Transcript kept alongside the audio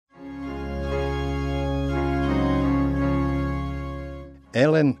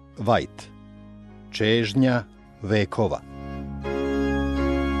Elen Vajt. Čežnja vekova.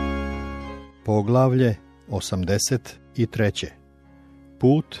 Poglavlje 83.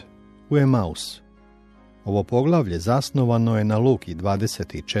 Put u Emaus. Ovo poglavlje zasnovano je na Luki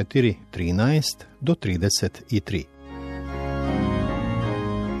 24, 13 do 33.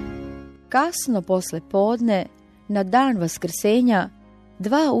 Kasno posle podne, na dan Vaskrsenja,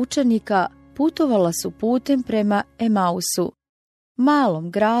 2 učenika putovala su putem prema Emausu,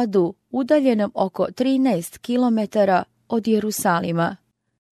 malom gradu udaljenom oko 13 kilometara od Jerusalima.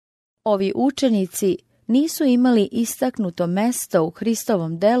 Ovi učenici nisu imali istaknuto mesto u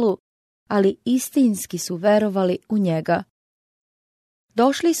Hristovom delu, ali istinski su verovali u njega.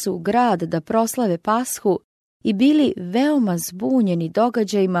 Došli su u grad da proslave Pashu i bili veoma zbunjeni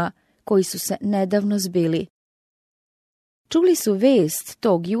događajima koji su se nedavno zbili. Čuli su vest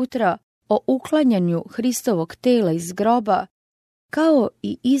tog jutra o uklanjanju Hristovog tela iz groba, kao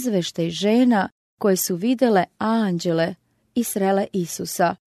i izveštaj žena koje su videle anđele i srele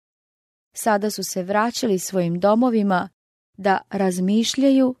Isusa. Sada su se vraćali svojim domovima da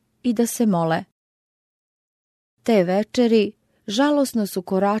razmišljaju i da se mole. Te večeri žalosno su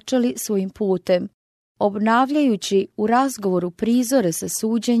koračali svojim putem, obnavljajući u razgovoru prizore sa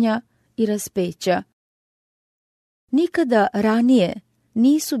suđenja i raspeća. Nikada ranije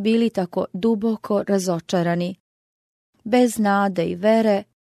nisu bili tako duboko razočarani. Bez nade i vere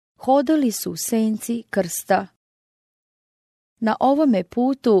hodali su u senci krsta. Na ovome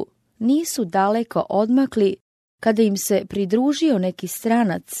putu nisu daleko odmakli kada im se pridružio neki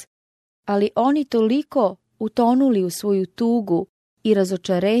stranac, ali oni toliko utonuli u svoju tugu i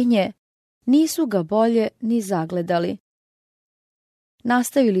razočarenje, nisu ga bolje ni zagledali.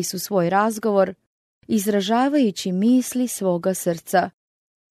 Nastavili su svoj razgovor, izražavajući misli svoga srca.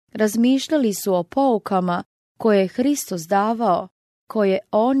 Razmišljali su o poukama koje je Hristos davao, koje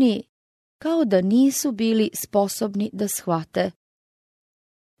oni kao da nisu bili sposobni da shvate.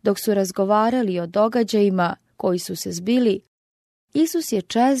 Dok su razgovarali o događajima koji su se zbili, Isus je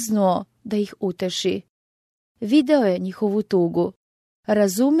čeznuo da ih uteši. Video je njihovu tugu,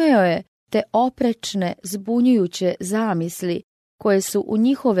 razumeo je te oprečne, zbunjujuće zamisli koje su u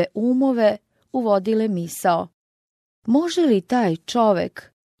njihove umove uvodile misao. Može li taj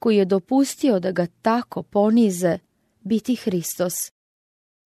čovek koji je dopustio da ga tako ponize biti Hristos?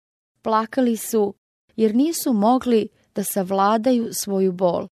 Plakali su jer nisu mogli da savladaju svoju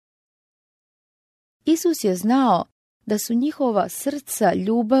bol. Isus je znao da su njihova srca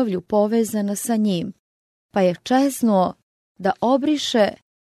ljubavlju povezana sa njim, pa je čeznuo da obriše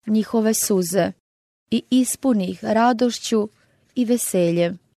njihove suze i ispuni ih radošću i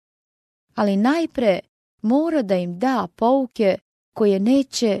veseljem. Ali najpre mora da im da pouke koje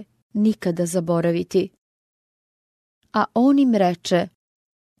neće nikada zaboraviti. A on im reče: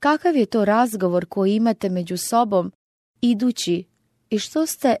 kakav je to razgovor koji imate među sobom, idući, i što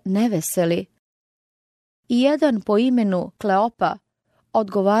ste neveseli? I jedan po imenu Kleopa,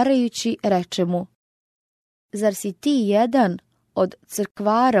 odgovarajući, reče mu: zar si ti jedan od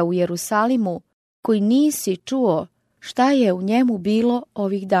crkvara u Jerusalimu koji nisi čuo šta je u njemu bilo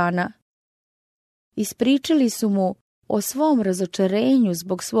ovih dana? Ispričali su mu o svom razočarenju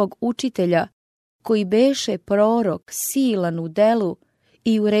zbog svog učitelja, koji beše prorok silan u delu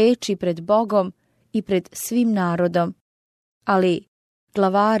i u reči pred Bogom i pred svim narodom. Ali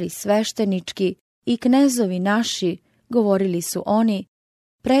glavari sveštenički i knezovi naši, govorili su oni,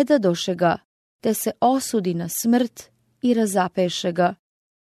 predadoše ga, te se osudi na smrt i razapeše ga.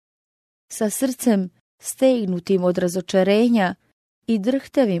 Sa srcem stegnutim od razočarenja i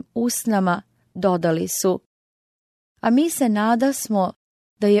drhtavim usnama dodali su: a mi se nadasmo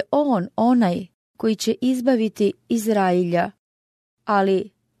da je on onaj koji će izbaviti Izrailja. Ali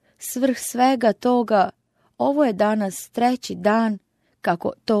svrh svega toga, ovo je danas 3. dan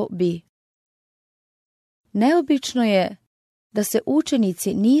kako to bi. Neobično je da se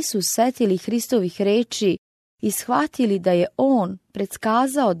učenici nisu setili Hristovih reči i shvatili da je on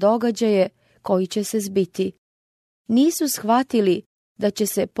predskazao događaje koji će se zbiti. Nisu shvatili da će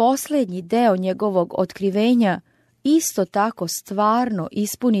se posljednji deo njegovog otkrivenja isto tako stvarno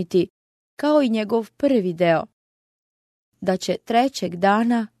ispuniti kao i njegov prvi deo, da će 3.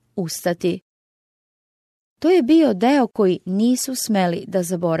 dana ustati. To je bio deo koji nisu smeli da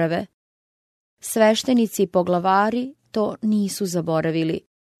zaborave. Sveštenici i poglavari to nisu zaboravili.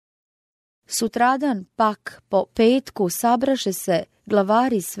 Sutradan pak po petku sabraše se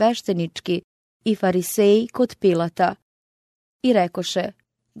glavari sveštenički i fariseji kod Pilata i rekoše: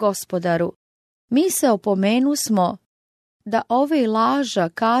 Gospodaru, mi se opomenusmo da ove laža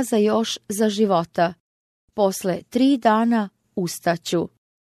kaza još za života, posle 3 dana ustaću.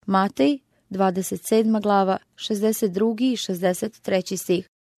 Matej, 27. glava, 62. i 63. stih.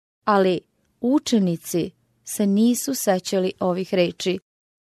 Ali učenici se nisu sećali ovih reči.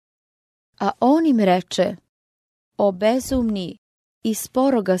 A on im reče: o bezumni i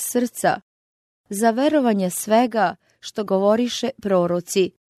sporoga srca, za verovanje svega što govoriše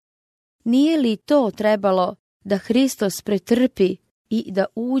proroci. Nije li to trebalo da Hristos pretrpi i da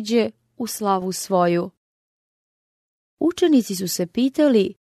uđe u slavu svoju? Učenici su se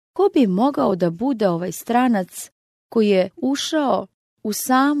pitali ko bi mogao da bude ovaj stranac koji je ušao u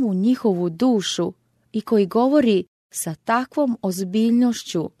samu njihovu dušu i koji govori sa takvom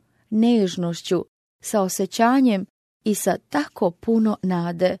ozbiljnošću, nežnošću, sa osjećanjem i sa tako puno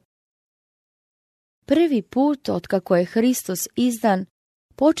nade. Prvi put otkako je Hristos izdan,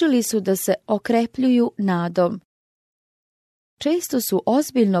 počeli su da se okrepljuju nadom. Često su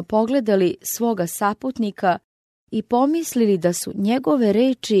ozbiljno pogledali svoga saputnika i pomislili da su njegove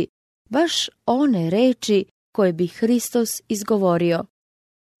reči baš one reči koje bi Hristos izgovorio.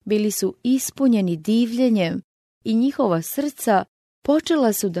 Bili su ispunjeni divljenjem i njihova srca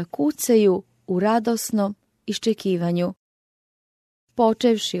počela su da kucaju u radosnom iščekivanju.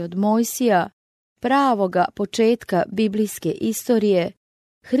 Počevši od Mojsija, pravoga početka biblijske istorije,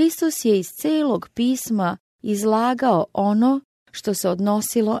 Hristos je iz celog pisma izlagao ono što se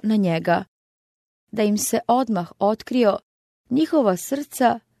odnosilo na njega. Da im se odmah otkrio, njihova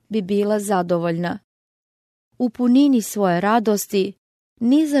srca bi bila zadovoljna. U punini svoje radosti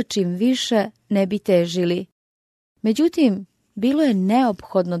ni za čim više ne bi težili. Međutim, bilo je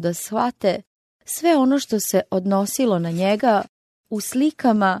neophodno da shvate sve ono što se odnosilo na njega u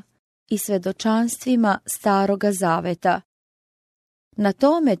slikama i svedočanstvima Staroga Zaveta. Na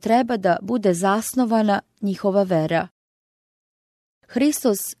tome treba da bude zasnovana njihova vera.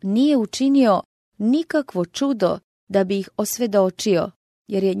 Hristos nije učinio nikakvo čudo da bi ih osvedočio,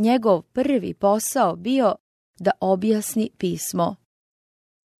 jer je njegov prvi posao bio da objasni pismo.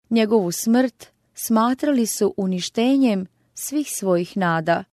 Njegovu smrt smatrali su uništenjem svih svojih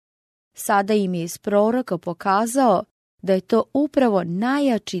nada. Sada im je iz proroka pokazao da je to upravo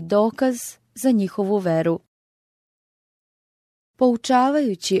najjači dokaz za njihovu veru.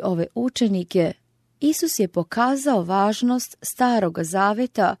 Poučavajući ove učenike, Isus je pokazao važnost Staroga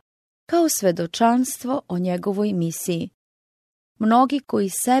Zaveta kao svedočanstvo o njegovoj misiji. Mnogi koji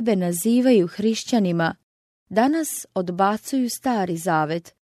sebe nazivaju hrišćanima danas odbacuju Stari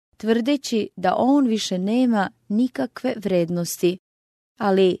Zavet, tvrdeći da on više nema nikakve vrednosti.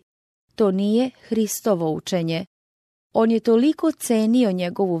 Ali to nije Hristovo učenje. On je toliko cenio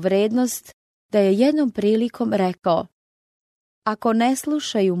njegovu vrednost da je jednom prilikom rekao: ako ne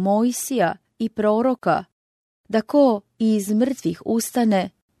slušaju Mojsija i proroka, da ko i iz mrtvih ustane,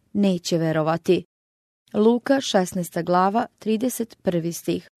 neće verovati. Luka 16. glava 31.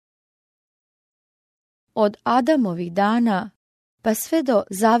 stih. Od Adamovih dana pa sve do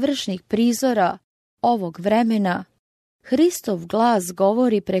završnih prizora ovog vremena, Hristov glas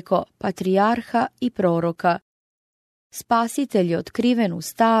govori preko patrijarha i proroka. Spasitelj je otkriven u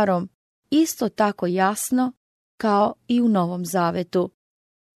Starom, isto tako jasno kao i u Novom Zavetu.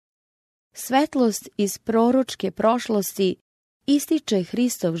 Svetlost iz proročke prošlosti ističe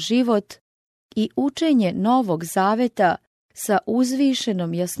Hristov život i učenje Novog Zaveta sa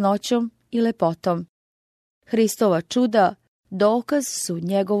uzvišenom jasnoćom i lepotom. Hristova čuda dokaz su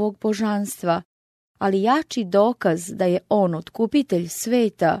njegovog božanstva, ali jači dokaz da je on otkupitelj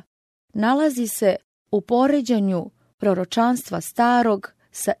sveta nalazi se u poređanju proročanstva Starog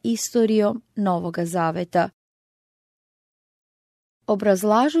sa istorijom Novoga Zaveta.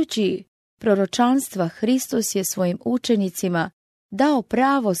 Obrazlažući proročanstva, Hristos je svojim učenicima dao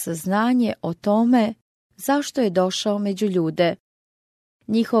pravo saznanje o tome zašto je došao među ljude.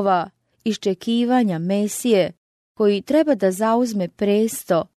 Njihova iščekivanja Mesije, koji treba da zauzme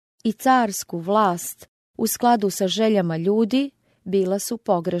presto i carsku vlast u skladu sa željama ljudi, bila su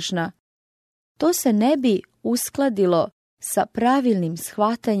pogrešna. To se ne bi uskladilo sa pravilnim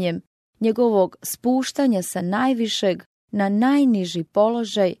shvatanjem njegovog spuštanja sa najvišeg na najniži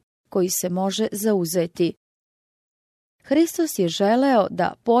položaj koji se može zauzeti. Hristos je želeo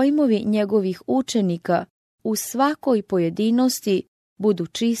da pojmovi njegovih učenika u svakoj pojedinosti budu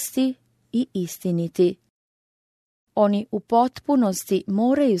čisti i istiniti. Oni u potpunosti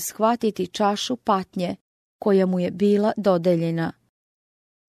moraju shvatiti čašu patnje koja mu je bila dodeljena.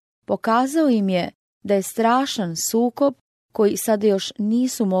 Pokazao im je da je strašan sukob, koji sada još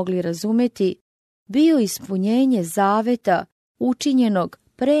nisu mogli razumeti, bio ispunjenje zaveta učinjenog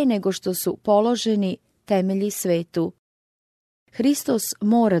pre nego što su položeni temelji svetu. Hristos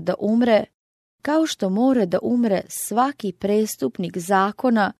mora da umre kao što mora da umre svaki prestupnik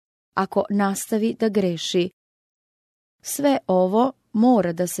zakona ako nastavi da greši. Sve ovo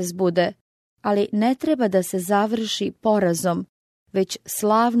mora da se zbude, ali ne treba da se završi porazom, već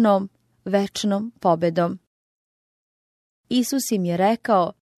slavnom, večnom pobedom. Isus im je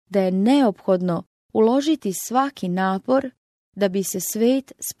rekao da je neophodno uložiti svaki napor da bi se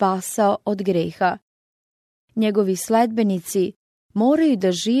svet spasao od greha. Njegovi sledbenici moraju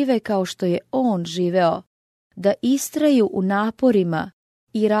da žive kao što je on živeo, da istraju u naporima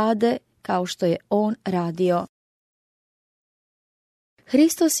i rade kao što je on radio.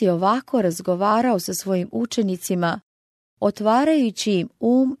 Hristos je ovako razgovarao sa svojim učenicima, otvarajući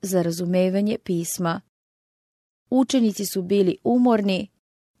im za razumevanje pisma. Učenici su bili umorni,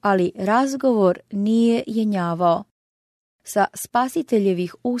 ali razgovor nije jenjavao. Sa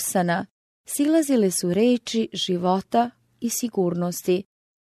spasiteljevih usana silazile su reči života i sigurnosti,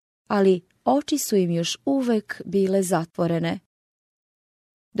 ali oči su im još uvek bile zatvorene.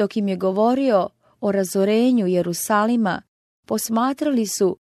 Dok im je govorio o razorenju Jerusalima, posmatrali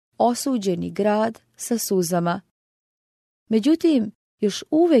su osuđeni grad sa suzama. Međutim, još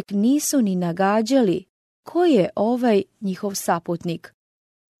uvek nisu ni nagađali ko je ovaj njihov saputnik.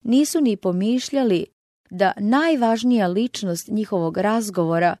 Nisu ni pomišljali da najvažnija ličnost njihovog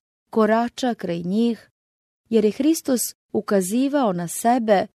razgovora korača kraj njih, jer je Hristos ukazivao na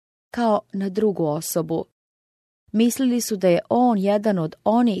sebe kao na drugu osobu. Mislili su da je on jedan od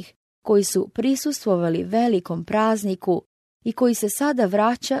onih koji su prisustvovali velikom prazniku i koji se sada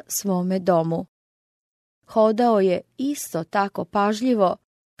vraća svome domu. Hodao je isto tako pažljivo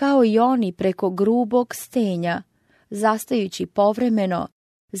kao i oni preko grubog stenja, zastajući povremeno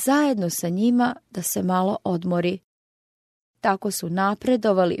zajedno sa njima da se malo odmori. Tako su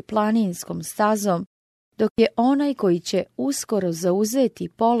napredovali planinskom stazom, dok je onaj koji će uskoro zauzeti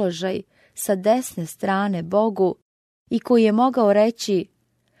položaj sa desne strane Bogu i koji je mogao reći: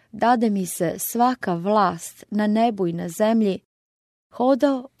 dade mi se svaka vlast na nebu i na zemlji,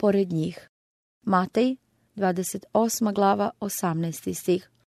 hodao pored njih. Matej, 28. glava, 18. stih.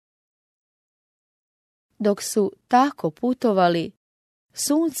 Dok su tako putovali,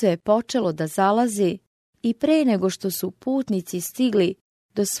 sunce je počelo da zalazi i pre nego što su putnici stigli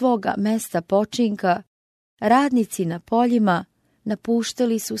do svoga mesta počinka, radnici na poljima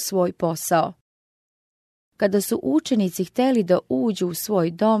napuštali su svoj posao. Kada su učenici hteli da uđu u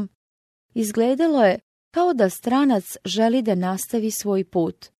svoj dom, izgledalo je kao da stranac želi da nastavi svoj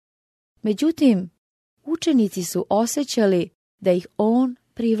put. Međutim, učenici su osjećali da ih on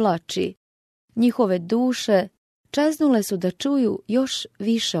privlači. Njihove duše čeznule su da čuju još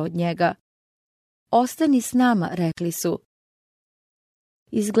više od njega. Ostani s nama, rekli su.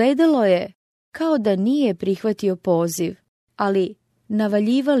 Izgledalo je kao da nije prihvatio poziv, ali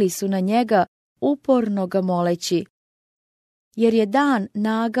navaljivali su na njega uporno ga moleći, jer je dan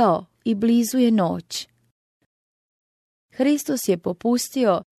nagao i blizu je noć. Hristos je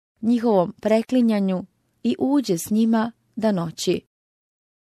popustio njihovom preklinjanju i uđe s njima da noći.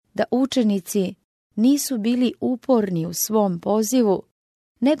 Da učenici nisu bili uporni u svom pozivu,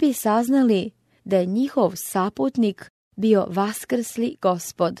 ne bi saznali da je njihov saputnik bio vaskrsli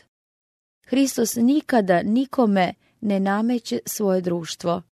Gospod. Hristos nikada nikome ne nameće svoje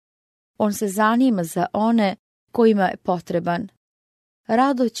društvo. On se zanima za one kojima je potreban.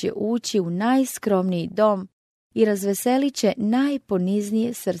 Rado će ući u najskromniji dom i razveselit će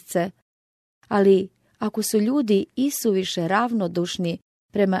najponiznije srce. Ali ako su ljudi isuviše ravnodušni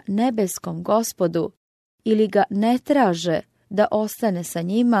prema nebeskom Gospodu ili ga ne traže da ostane sa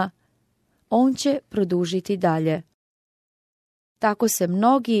njima, on će produžiti dalje. Tako se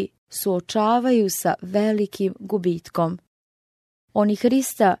mnogi suočavaju sa velikim gubitkom. Oni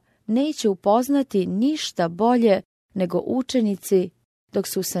Hrista neće upoznati ništa bolje nego učenici dok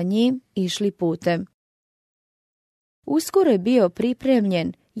su sa njim išli putem. Uskoro je bio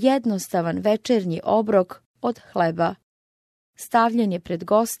pripremljen jednostavan večernji obrok od hleba. Stavljen je pred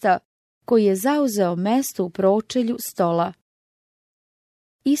gosta koji je zauzeo mesto u pročelju stola.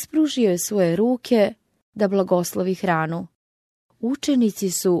 Ispružio je svoje ruke da blagoslovi hranu.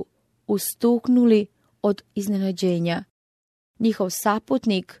 Učenici su ustuknuli od iznenađenja. Njihov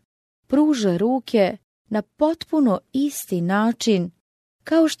saputnik pruža ruke na potpuno isti način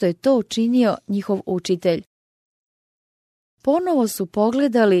kao što je to činio njihov učitelj. Ponovo su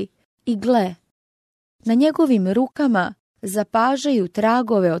pogledali i gle, na njegovim rukama zapažaju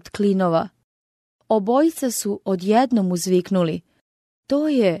tragove od klinova. Obojica su odjednom uzviknuli: to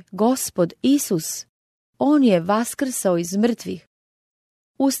je Gospod Isus, on je vaskrsao iz mrtvih.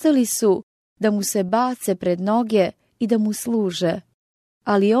 Ustali su da mu se bace pred noge i da mu služe.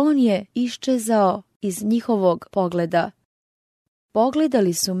 ali on je iščezao iz njihovog pogleda.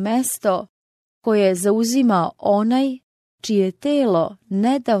 Pogledali su mesto koje je zauzimao onaj čije je telo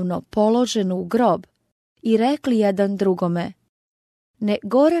nedavno položeno u grob i rekli jedan drugome: ne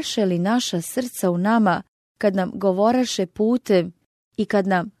goreše li naša srca u nama kad nam govoraše putem i kad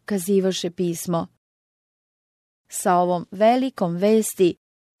nam kazivaše pismo? Sa ovom velikom vesti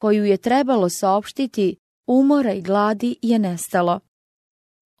koju je trebalo saopštiti, umora i gladi je nestalo.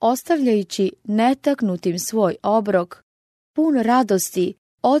 Ostavljajući netaknutim svoj obrok, pun radosti,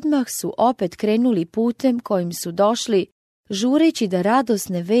 odmah su opet krenuli putem kojim su došli, žureći da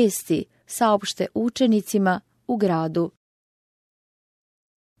radosne vesti saopšte učenicima u gradu.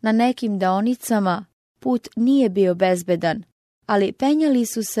 Na nekim deonicama put nije bio bezbedan, ali penjali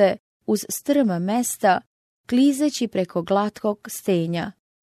su se uz strma mesta, klizeći preko glatkog stenja.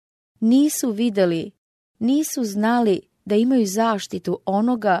 Nisu videli, nisu znali da imaju zaštitu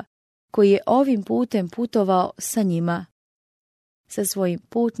onoga koji je ovim putem putovao sa njima. Sa svojim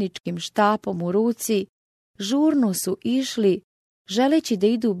putničkim štapom u ruci, žurno su išli, želeći da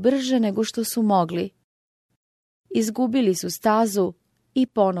idu brže nego što su mogli. Izgubili su stazu i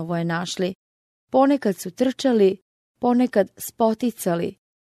ponovo je našli. Ponekad su trčali, ponekad spoticali.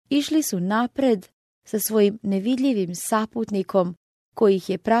 Išli su napred sa svojim nevidljivim saputnikom koji ih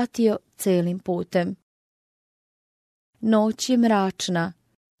je pratio celim putem. Noć je mračna,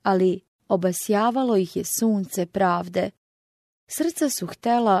 ali obasjavalo ih je sunce pravde. Srca su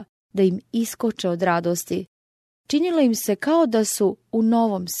htela da im iskoče od radosti. Činilo im se kao da su u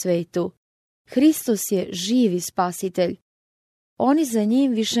novom svetu. Hristos je živi spasitelj. Oni za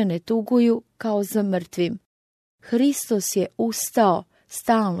njim više ne tuguju kao za mrtvim. Hristos je ustao,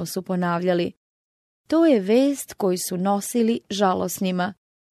 stalno su ponavljali. To je vest koju su nosili žalosnima.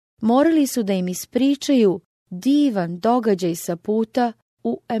 Morali su da im ispričaju divan događaj sa puta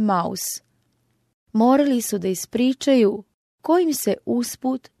u Emaus. Morali su da ispričaju kojim se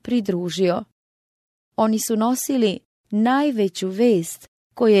usput pridružio. Oni su nosili najveću vest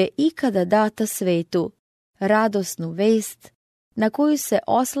koja je ikada data svetu, radosnu vest na koju se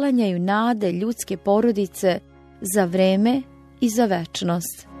oslanjaju nade ljudske porodice za vreme i za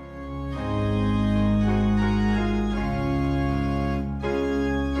večnost.